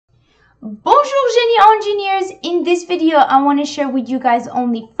Bonjour génie engineers! In this video, I want to share with you guys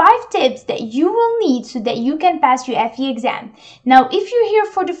only 5 tips that you will need so that you can pass your FE exam. Now, if you're here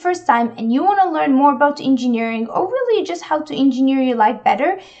for the first time and you want to learn more about engineering or really just how to engineer your life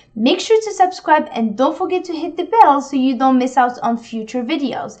better, make sure to subscribe and don't forget to hit the bell so you don't miss out on future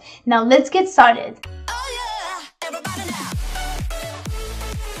videos. Now, let's get started.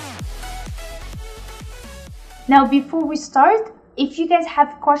 Now, before we start, if you guys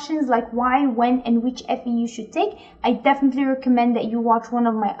have questions like why, when, and which FE you should take, I definitely recommend that you watch one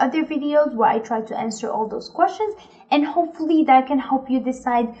of my other videos where I try to answer all those questions, and hopefully that can help you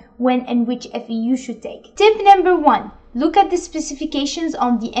decide when and which FE you should take. Tip number 1. Look at the specifications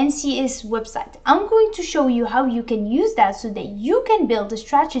on the NCS website. I'm going to show you how you can use that so that you can build a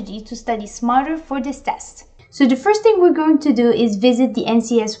strategy to study smarter for this test. So the first thing we're going to do is visit the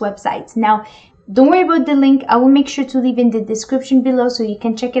NCS website. Now, don't worry about the link. I will make sure to leave in the description below so you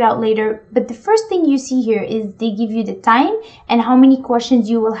can check it out later. But the first thing you see here is they give you the time and how many questions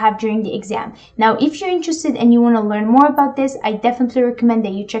you will have during the exam. Now, if you're interested and you want to learn more about this, I definitely recommend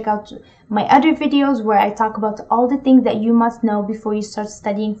that you check out my other videos where I talk about all the things that you must know before you start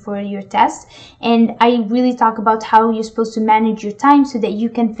studying for your test. And I really talk about how you're supposed to manage your time so that you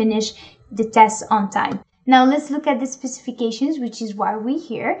can finish the test on time. Now let's look at the specifications, which is why we're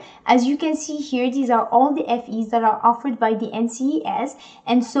here. As you can see here, these are all the FEs that are offered by the NCES.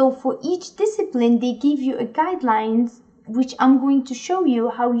 And so for each discipline, they give you a guidelines, which I'm going to show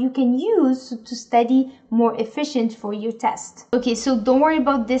you how you can use to study more efficient for your test. Okay, so don't worry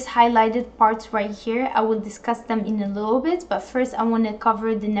about this highlighted parts right here. I will discuss them in a little bit, but first I want to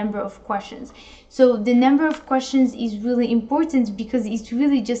cover the number of questions. So the number of questions is really important because it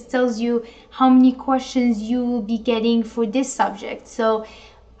really just tells you how many questions you will be getting for this subject. So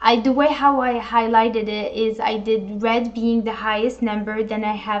the way how I highlighted it is I did red being the highest number, then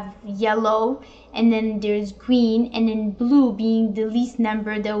I have yellow, and then there's green, and then blue being the least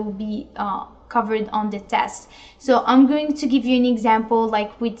number that will be covered on the test. So I'm going to give you an example,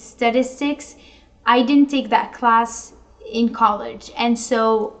 like with statistics. I didn't take that class in college, and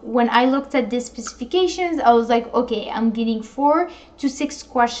so when I looked at the specifications, I was like, okay, I'm getting 4 to 6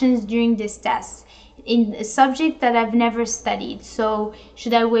 questions during this test in a subject that I've never studied. So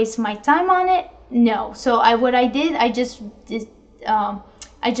should I waste my time on it? No. So what I did, I just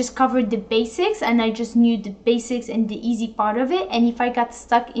covered the basics, and I just knew the basics and the easy part of it. And if I got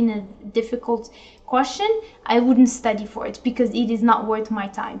stuck in a difficult question, I wouldn't study for it because it is not worth my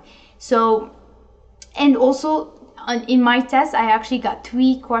time. So, and also in my test, I actually got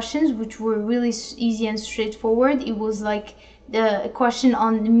 3 questions which were really easy and straightforward. It was like the question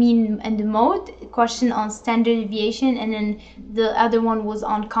on the mean and the mode, question on standard deviation, and then the other one was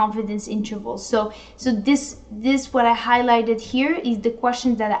on confidence intervals. So this what I highlighted here is the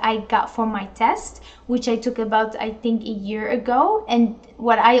question that I got for my test, which I took about, I think, a year ago. And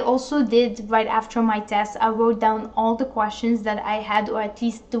what I also did right after my test, I wrote down all the questions that I had, or at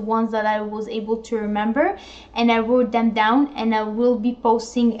least the ones that I was able to remember, and I wrote them down. And I will be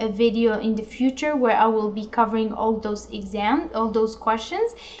posting a video in the future where I will be covering all those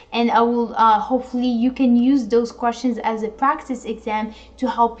questions, and I will hopefully you can use those questions as a practice exam to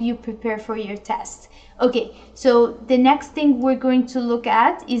help you prepare for your test. Okay, so the next thing we're going to look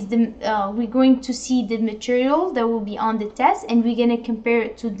at is we're going to see the material that will be on the test, and we're going to compare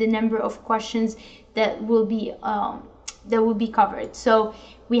it to the number of questions that will be covered. So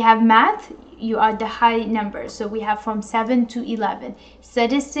we have math, you are the high number, so we have from 7 to 11.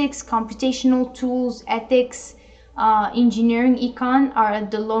 Statistics, computational tools, ethics, engineering, econ are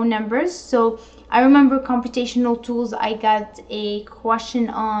the low numbers. So I remember computational tools, I got a question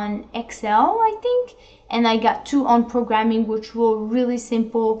on Excel, I think, and I got 2 on programming, which were really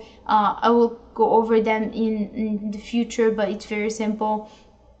simple. I will go over them in the future, but it's very simple.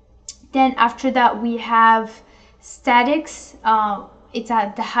 Then after that, we have statics. It's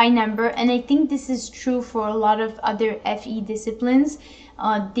at the high number, and I think this is true for a lot of other FE disciplines.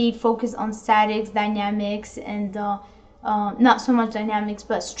 They focus on statics, dynamics, and not so much dynamics,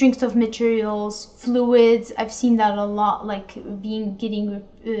 but strength of materials, fluids. I've seen that a lot, like being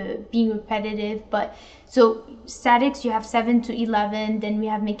repetitive. But so statics, you have 7 to 11. Then we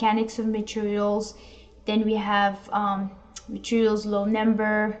have mechanics of materials. Then we have materials low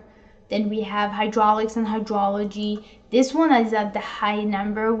number. Then we have hydraulics and hydrology. This one is at the high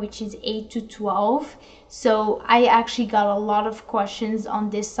number, which is 8 to 12. So I actually got a lot of questions on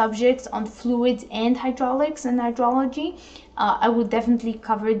this subject, on fluids and hydraulics and hydrology. I will definitely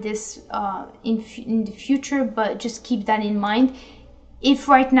cover this in the future, but just keep that in mind. If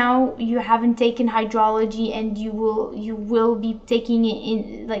right now you haven't taken hydrology and you will be taking it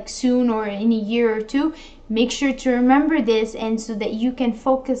in like soon or in a year or two, make sure to remember this, and so that you can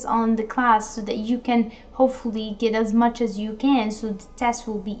focus on the class, so that you can hopefully get as much as you can, so the test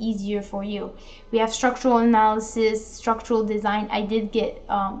will be easier for you. We have structural analysis, structural design. I did get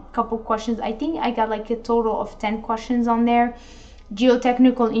a couple questions. I think I got like a total of 10 questions on there.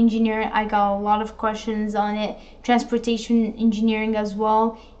 Geotechnical engineering, I got a lot of questions on it. Transportation engineering as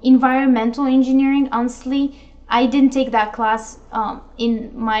well. Environmental engineering, honestly, I didn't take that class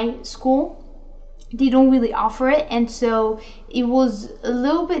in my school. They don't really offer it, and so it was a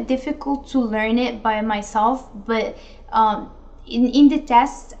little bit difficult to learn it by myself. But in the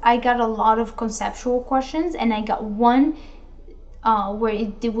test, I got a lot of conceptual questions, and I got one where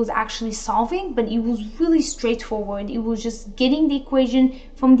it was actually solving, but it was really straightforward. It was just getting the equation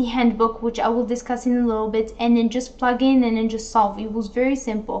from the handbook, which I will discuss in a little bit, and then just plug in and then just solve. It was very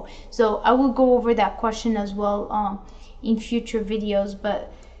simple. So I will go over that question as well in future videos.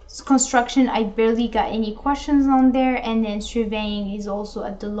 But construction, I barely got any questions on there. And then surveying is also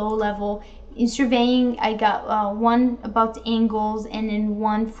at the low level. In surveying, I got one about the angles and then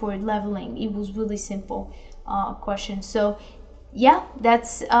one for leveling. It was really simple question. So yeah,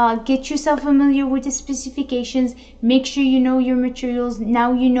 that's get yourself familiar with the specifications. Make sure you know your materials.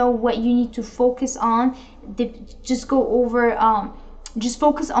 Now you know what you need to focus on. Just go over just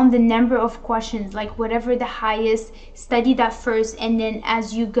focus on the number of questions, like whatever the highest, study that first, and then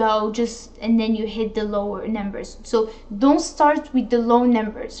as you go, and then you hit the lower numbers. So don't start with the low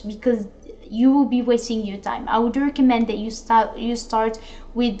numbers, because you will be wasting your time. I would recommend that you start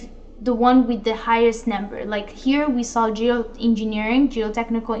with the one with the highest number. Like here we saw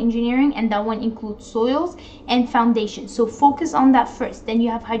geotechnical engineering, and that one includes soils and foundation. So focus on that first. Then you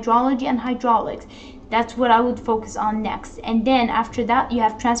have hydrology and hydraulics. That's what I would focus on next. And then after that, you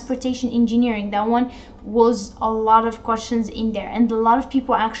have transportation engineering. That one was a lot of questions in there, and a lot of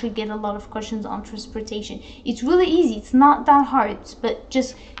people actually get a lot of questions on transportation. It's really easy. It's not that hard, but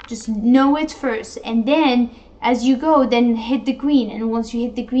just know it first, and then as you go, then hit the green. And once you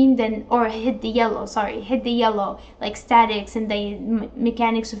hit the green, then, or hit the yellow, like statics and the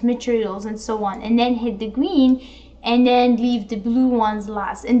mechanics of materials and so on, and then hit the green, and then leave the blue ones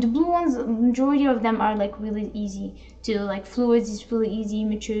last. And the blue ones, majority of them are like really easy to, like fluids is really easy,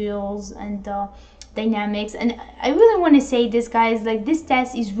 materials and dynamics. And I really want to say this, guys, like this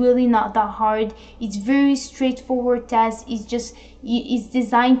test is really not that hard. It's very straightforward test. It's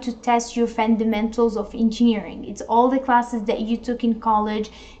designed to test your fundamentals of engineering. It's all the classes that you took in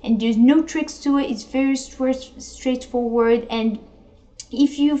college, and there's no tricks to it. It's very straightforward. And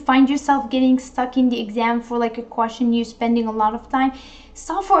if you find yourself getting stuck in the exam for like a question you're spending a lot of time,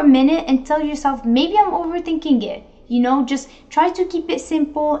 stop for a minute and tell yourself, maybe I'm overthinking it. You know, just try to keep it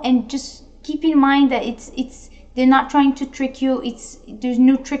simple, and just keep in mind that they're not trying to trick you. There's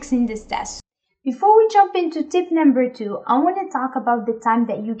no tricks in this test. Before we jump into tip number 2, I want to talk about the time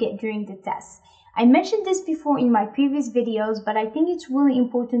that you get during the test. I mentioned this before in my previous videos, but I think it's really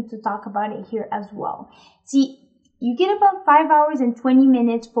important to talk about it here as well. See, you get about 5 hours and 20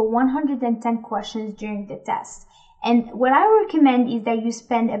 minutes for 110 questions during the test. And what I recommend is that you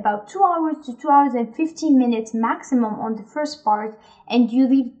spend about 2 hours to 2 hours and 15 minutes maximum on the first part, and you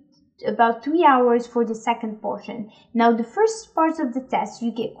leave about 3 hours for the second portion. Now, the first part of the test,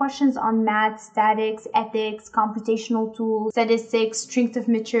 you get questions on math, statics, ethics, computational tools, statistics, strength of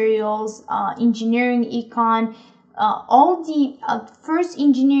materials, engineering, econ, all the first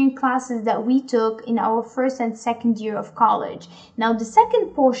engineering classes that we took in our first and second year of college. Now, the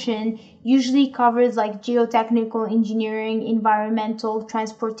second portion usually covers like geotechnical engineering, environmental,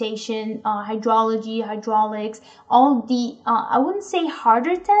 transportation, hydrology, hydraulics, all the, I wouldn't say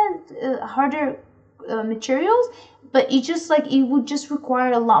harder materials, but it would just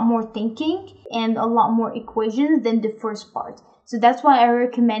require a lot more thinking and a lot more equations than the first part. So that's why I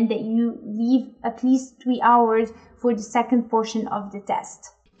recommend that you leave at least 3 hours for the second portion of the test.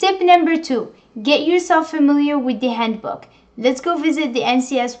 Tip number 2, get yourself familiar with the handbook. Let's go visit the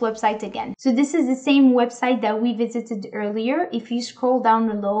NCS website again. So this is the same website that we visited earlier. If you scroll down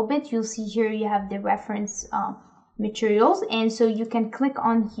a little bit, you'll see here you have the reference materials, and so you can click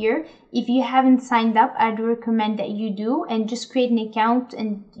on here. If you haven't signed up, I'd recommend that you do, and just create an account,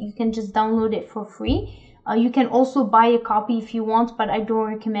 and you can just download it for free. You can also buy a copy if you want, but I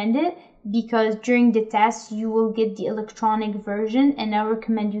don't recommend it, because during the test you will get the electronic version, and I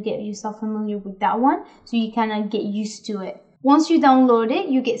recommend you get yourself familiar with that one so you kind of get used to it. Once you download it,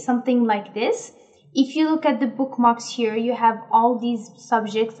 you get something like this. If you look at the bookmarks here, you have all these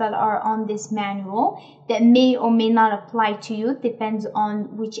subjects that are on this manual that may or may not apply to you. It depends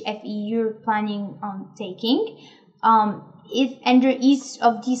on which FE you're planning on taking. If under each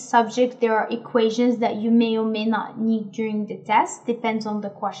of these subjects there are equations that you may or may not need during the test, depends on the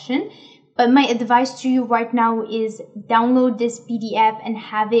question. But my advice to you right now is download this PDF and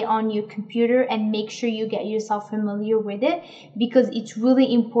have it on your computer and make sure you get yourself familiar with it, because it's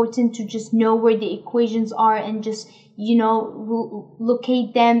really important to just know where the equations are and just, you know,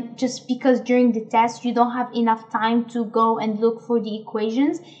 locate them, just because during the test you don't have enough time to go and look for the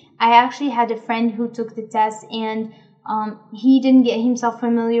equations. I actually had a friend who took the test and he didn't get himself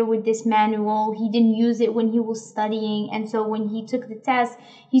familiar with this manual. He didn't use it when he was studying, and so when he took the test,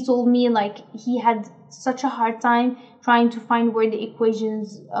 he told me like he had such a hard time trying to find where the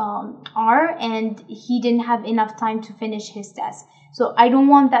equations are, and he didn't have enough time to finish his test. So I don't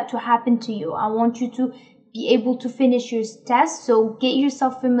want that to happen to you. I want you to be able to finish your test. So get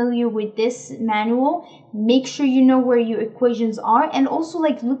yourself familiar with this manual. Make sure you know where your equations are, and also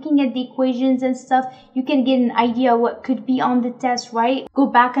like looking at the equations and stuff, you can get an idea what could be on the test, right? Go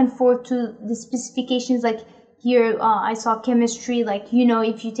back and forth to the specifications. Like here, I saw chemistry, like, you know,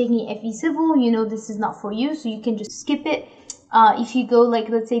 if you're taking FE Civil, you know, this is not for you, so you can just skip it. If you go like,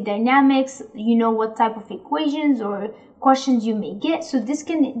 let's say dynamics, you know what type of equations or questions you may get. So this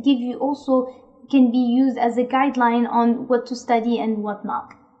can give you also, can be used as a guideline on what to study and what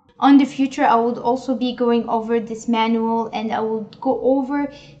not. On the future, I would also be going over this manual, and I will go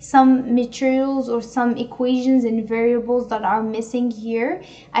over some materials or some equations and variables that are missing here.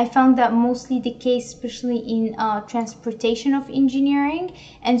 I found that mostly the case, especially in transportation of engineering,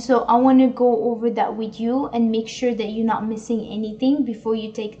 and so I want to go over that with you and make sure that you're not missing anything before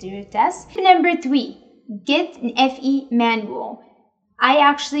you take your test. Number 3, get an FE manual. I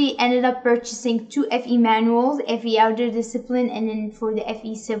actually ended up purchasing 2 FE manuals, FE Outer Discipline and then for the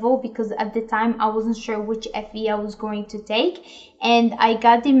FE Civil, because at the time I wasn't sure which FE I was going to take. And I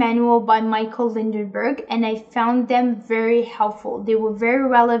got the manual by Michael Lindenberg, and I found them very helpful. They were very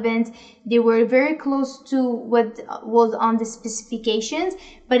relevant. They were very close to what was on the specifications.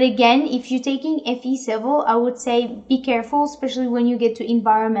 But again, if you're taking FE Civil, I would say be careful, especially when you get to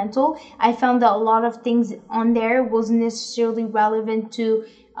environmental. I found that a lot of things on there wasn't necessarily relevant to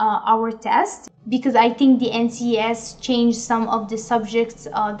our test, because I think the NCES changed some of the subjects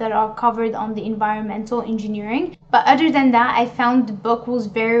that are covered on the environmental engineering. But other than that, I found the book was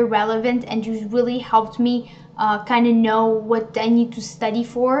very relevant and it really helped me kind of know what I need to study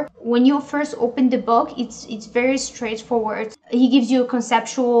for. When you first open the book, it's very straightforward. He gives you a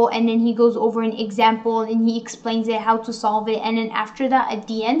conceptual, and then he goes over an example and he explains it, how to solve it, and then after that, at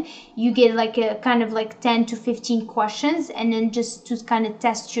the end, you get like a kind of like 10 to 15 questions, and then just to kind of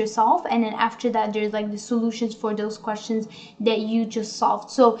test yourself, and then after that there's like the solutions for those questions that you just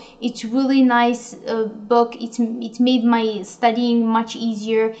solved. So it's really nice book. It's made my studying much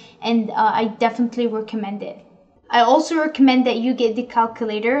easier, and I definitely recommend it. I also recommend that you get the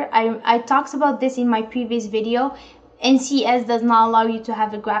calculator. I talked about this in my previous video. NCS does not allow you to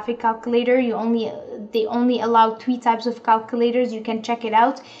have a graphic calculator. They only allow 3 types of calculators. You can check it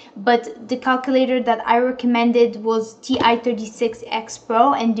out. But the calculator that I recommended was TI-36X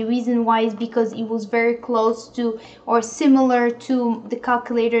Pro, and the reason why is because it was very close to or similar to the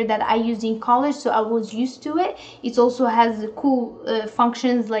calculator that I used in college, so I was used to it. It also has cool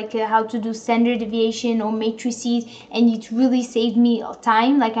functions like how to do standard deviation or matrices, and it really saved me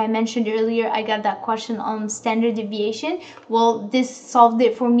time. Like I mentioned earlier, I got that question on standard deviation. Well, this solved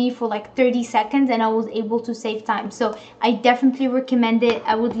it for me for like 30 seconds, and I was able to save time. So I definitely recommend it.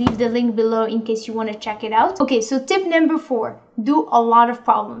 I would leave the link below in case you want to check it out. Okay, so tip number 4, do a lot of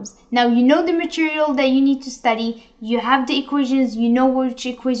problems. Now you know the material that you need to study, you have the equations, you know which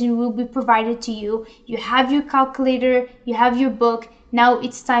equation will be provided to you, you have your calculator, you have your book. Now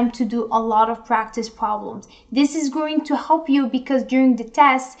it's time to do a lot of practice problems. This is going to help you because during the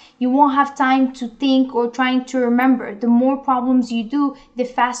test, you won't have time to think or trying to remember. The more problems you do, the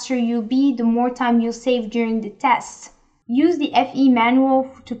faster you'll be, the more time you'll save during the test. Use the FE manual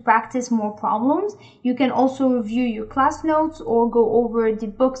to practice more problems. You can also review your class notes or go over the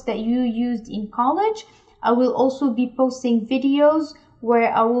books that you used in college. I will also be posting videos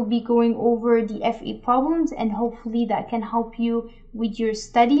where I will be going over the FE problems, and hopefully that can help you with your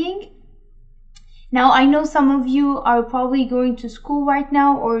studying. Now, I know some of you are probably going to school right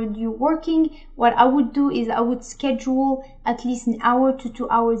now or you're working. What I would do is I would schedule at least an hour to 2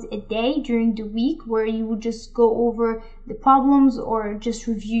 hours a day during the week where you would just go over the problems or just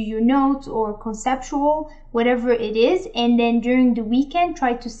review your notes or conceptual, whatever it is. And then during the weekend,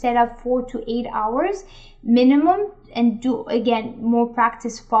 try to set up 4 to 8 hours minimum and do again more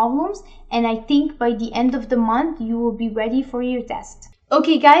practice problems. And I think by the end of the month, you will be ready for your test.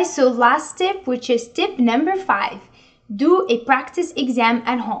 Okay guys, so last tip, which is tip number 5, do a practice exam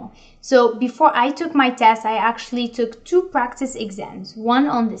at home. So before I took my test, I actually took 2 practice exams, one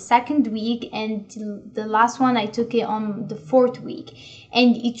on the 2nd week and the last one I took it on the 4th week.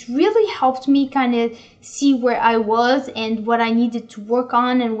 And it really helped me kind of see where I was and what I needed to work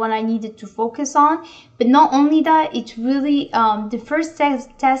on and what I needed to focus on. But not only that, it really, the first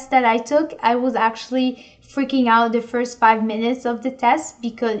test that I took, I was actually freaking out the first 5 minutes of the test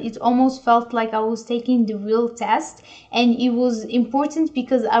because it almost felt like I was taking the real test. And it was important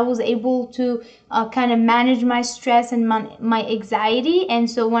because I was able to kind of manage my stress and my anxiety. And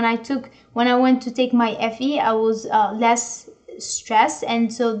so when I went to take my FE, I was less stressed.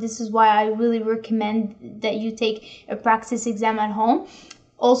 And so this is why I really recommend that you take a practice exam at home.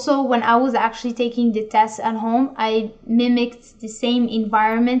 Also, when I was actually taking the test at home, I mimicked the same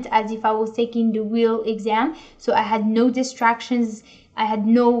environment as if I was taking the real exam. So I had no distractions. I had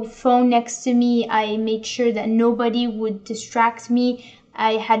no phone next to me. I made sure that nobody would distract me.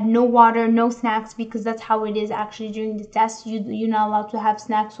 I had no water, no snacks, because that's how it is actually during the test. You're not allowed to have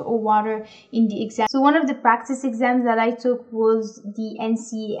snacks or water in the exam. So one of the practice exams that I took was the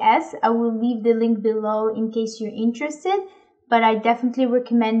NCES. I will leave the link below in case you're interested. But I definitely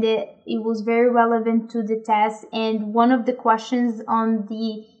recommend it. It was very relevant to the test, and one of the questions on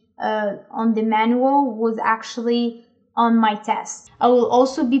the manual was actually on my test. I will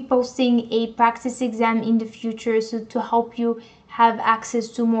also be posting a practice exam in the future, so to help you have access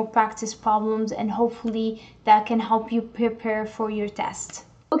to more practice problems, and hopefully that can help you prepare for your test.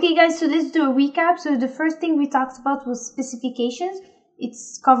 Okay guys, so let's do a recap. So the first thing we talked about was specifications. It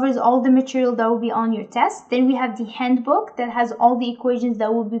covers all the material that will be on your test. Then we have the handbook that has all the equations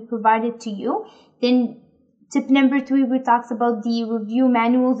that will be provided to you. Then tip number 3, we talked about the review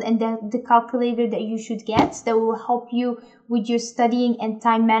manuals and the calculator that you should get that will help you with your studying and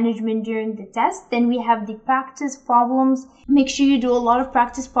time management during the test. Then we have the practice problems. Make sure you do a lot of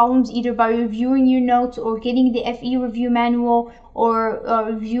practice problems either by reviewing your notes or getting the FE review manual or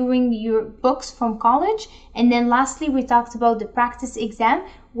reviewing your books from college. And then lastly, we talked about the practice exam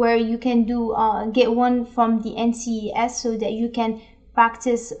where you can do get one from the NCES so that you can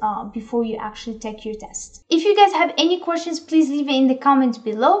practice before you actually take your test. If you guys have any questions, please leave it in the comments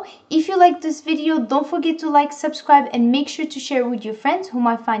below. If you like this video, don't forget to like, subscribe, and make sure to share with your friends who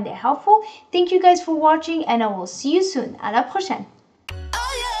might find it helpful. Thank you guys for watching, and I will see you soon. À la prochaine.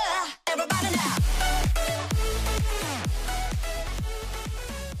 Oh yeah, everybody now.